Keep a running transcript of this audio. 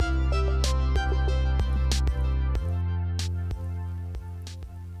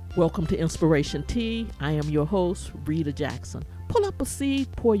Welcome to Inspiration Tea. I am your host, Rita Jackson. Pull up a seat,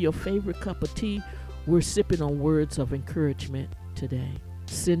 pour your favorite cup of tea. We're sipping on words of encouragement today.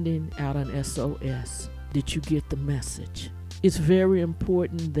 Sending out an SOS. Did you get the message? It's very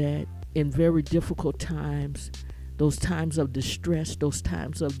important that in very difficult times, those times of distress, those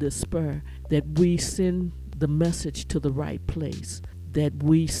times of despair, that we send the message to the right place, that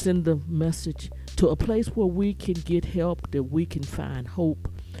we send the message to a place where we can get help, that we can find hope,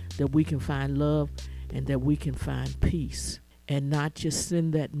 that we can find love, and that we can find peace, and not just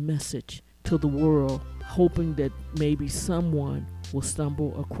send that message to the world, hoping that maybe someone will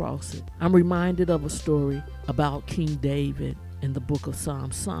stumble across it. I'm reminded of a story about King David in the book of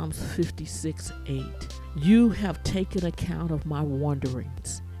Psalms, Psalms 56:8. You have taken account of my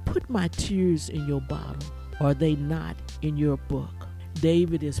wanderings. Put my tears in your bottle. Are they not in your book?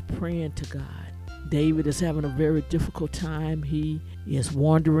 David is praying to God. David is having a very difficult time. He is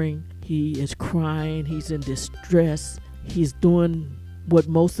wandering. He is crying. He's in distress. He's doing what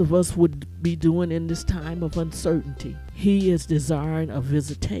most of us would be doing in this time of uncertainty. He is desiring a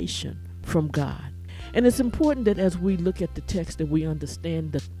visitation from God. And it's important that as we look at the text that we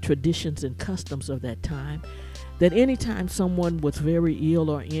understand the traditions and customs of that time, that anytime someone was very ill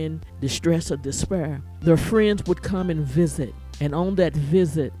or in distress or despair, their friends would come and visit. And on that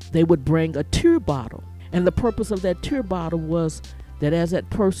visit, they would bring a tear bottle. And the purpose of that tear bottle was that as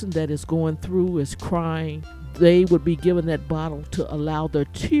that person that is going through is crying, they would be given that bottle to allow their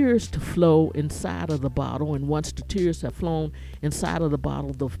tears to flow inside of the bottle. And once the tears have flown inside of the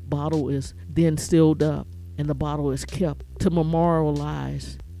bottle is then sealed up and the bottle is kept to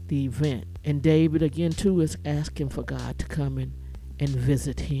memorialize the event. And David again too is asking for God to come in and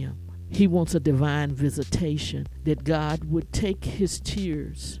visit him. He wants a divine visitation, that God would take his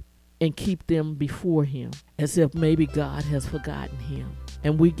tears and keep them before him, as if maybe God has forgotten him.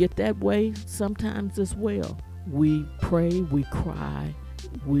 And we get that way sometimes as well. We pray, we cry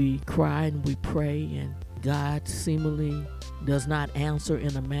and we pray, and God seemingly does not answer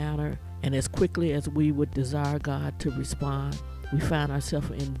in a manner. And as quickly as we would desire God to respond, we find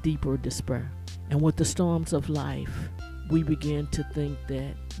ourselves in deeper despair. And with the storms of life, we begin to think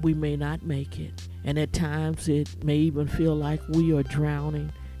that we may not make it. And at times it may even feel like we are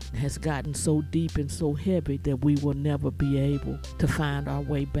drowning. It has gotten so deep and so heavy that we will never be able to find our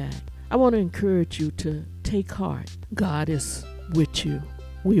way back. I want to encourage you to take heart. God is with you.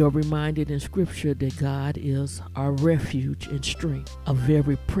 We are reminded in Scripture that God is our refuge and strength, a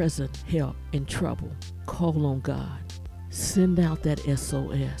very present help in trouble. Call on God. Send out that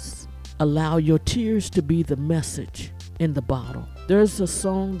SOS. Allow your tears to be the message in the bottle. There's a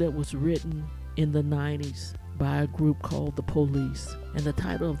song that was written in the 90s by a group called The Police, and the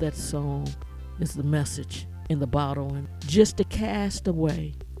title of that song is The Message in the Bottle. And just a cast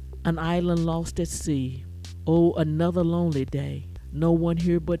away, an island lost at sea. Oh, another lonely day, no one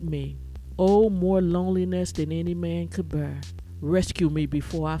here but me. Oh, more loneliness than any man could bear. Rescue me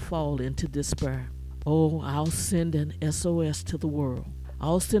before I fall into despair. Oh, I'll send an SOS to the world.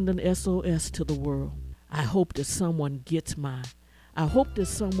 I'll send an SOS to the world. I hope that someone gets mine. I hope that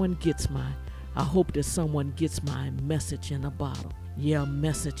someone gets mine. I hope that someone gets my message in a bottle. Yeah,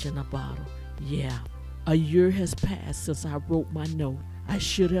 message in a bottle. Yeah. A year has passed since I wrote my note. I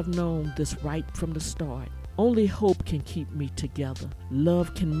should have known this right from the start. Only hope can keep me together.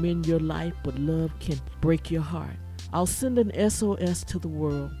 Love can mend your life, but love can break your heart. I'll send an SOS to the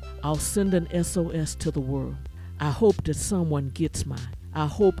world. I'll send an SOS to the world. I hope that someone gets mine. I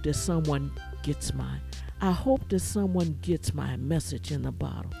hope that someone gets mine. I hope that someone gets my message in a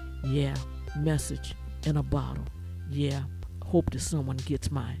bottle. Yeah, message in a bottle. Yeah, hope that someone gets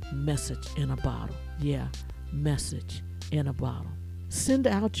my message in a bottle. Yeah, message in a bottle. Send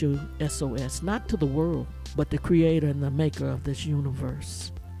out your SOS, not to the world, but the creator and the maker of this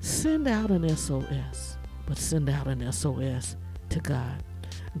universe. Send out an SOS, but send out an SOS to God.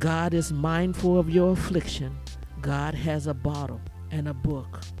 God is mindful of your affliction. God has a bottle and a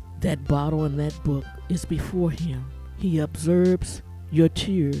book. That bottle and that book is before him. He observes your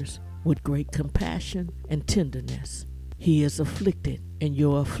tears with great compassion and tenderness. He is afflicted in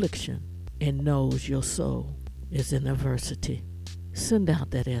your affliction and knows your soul is in adversity. Send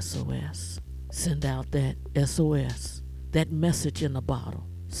out that SOS. Send out that SOS, that message in a bottle.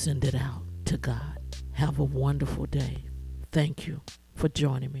 Send it out to God. Have a wonderful day. Thank you for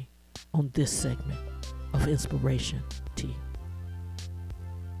joining me on this segment of Inspiration Tea.